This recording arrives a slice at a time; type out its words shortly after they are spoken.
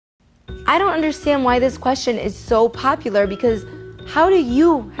I don't understand why this question is so popular, because how do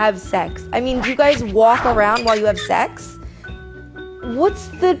you have sex? I mean, do you guys walk around while you have sex? What's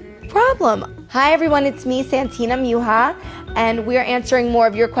the problem? Hi everyone, it's me, Santina Muha, and we're answering more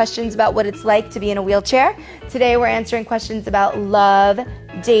of your questions about what it's like to be in a wheelchair. Today we're answering questions about love,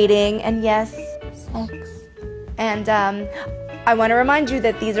 dating, and yes, sex. And I want to remind you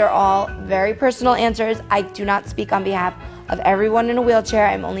that these are all very personal answers. I do not speak on behalf of everyone in a wheelchair.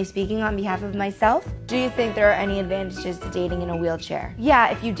 I'm only speaking on behalf of myself. Do you think there are any advantages to dating in a wheelchair? Yeah,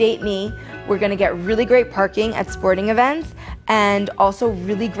 if you date me, we're gonna get really great parking at sporting events and also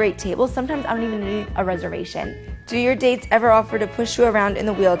really great tables. Sometimes I don't even need a reservation. Do your dates ever offer to push you around in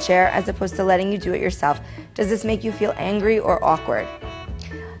the wheelchair as opposed to letting you do it yourself? Does this make you feel angry or awkward?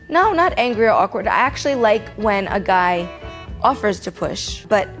 No, not angry or awkward. I actually like when a guy offers to push,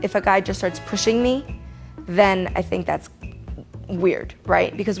 but if a guy just starts pushing me, then I think that's weird,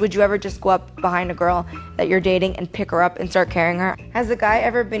 right? Because would you ever just go up behind a girl that you're dating and pick her up and start carrying her? Has a guy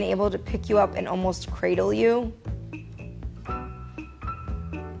ever been able to pick you up and almost cradle you?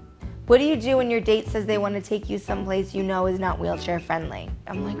 What do you do when your date says they want to take you someplace you know is not wheelchair friendly?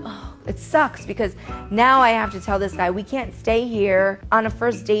 I'm like, oh, it sucks, because now I have to tell this guy, we can't stay here on a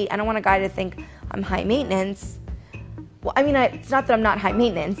first date. I don't want a guy to think I'm high maintenance. Well, I mean, it's not that I'm not high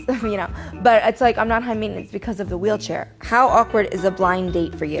maintenance, you know, but it's like I'm not high maintenance because of the wheelchair. How awkward is a blind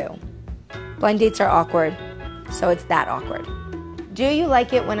date for you? Blind dates are awkward, so it's that awkward. Do you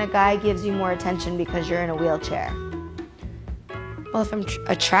like it when a guy gives you more attention because you're in a wheelchair? Well, if I'm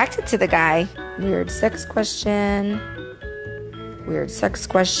attracted to the guy, weird sex question,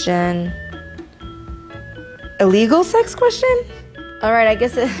 illegal sex question? All right, I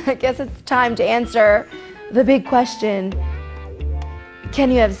guess it's time to answer the big question, can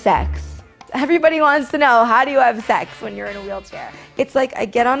you have sex? Everybody wants to know, how do you have sex when you're in a wheelchair? It's like I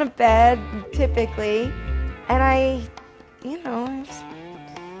get on a bed, typically, and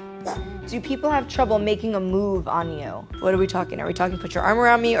do people have trouble making a move on you? What are we talking? Are we talking put your arm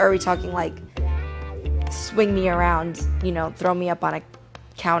around me, or are we talking like swing me around, you know, throw me up on a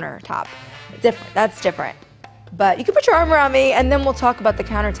countertop? That's different. But you can put your arm around me, and then we'll talk about the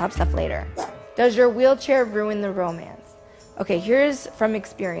countertop stuff later. Does your wheelchair ruin the romance? Okay, here's from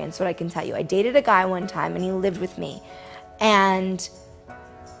experience what I can tell you. I dated a guy one time and he lived with me. And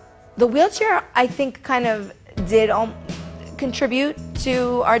the wheelchair, I think, kind of did contribute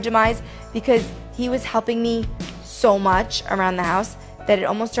to our demise, because he was helping me so much around the house that it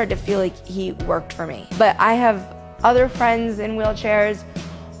almost started to feel like he worked for me. But I have other friends in wheelchairs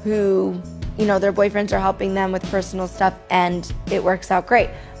who, you know, their boyfriends are helping them with personal stuff and it works out great.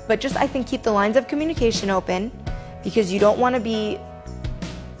 But just, I think, keep the lines of communication open, because you don't want to be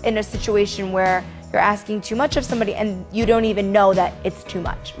in a situation where you're asking too much of somebody and you don't even know that it's too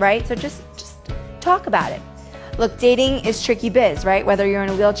much, right? So just talk about it. Look, dating is tricky biz, right? Whether you're in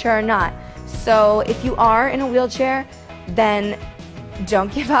a wheelchair or not. So if you are in a wheelchair, then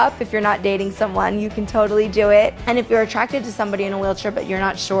don't give up. If you're not dating someone, you can totally do it. And if you're attracted to somebody in a wheelchair but you're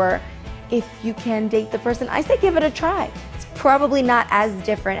not sure if you can date the person, I say give it a try. It's probably not as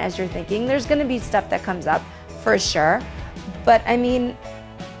different as you're thinking. There's gonna be stuff that comes up for sure. But I mean,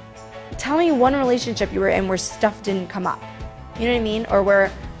 tell me one relationship you were in where stuff didn't come up. You know what I mean? Or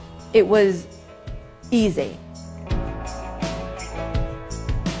where it was easy.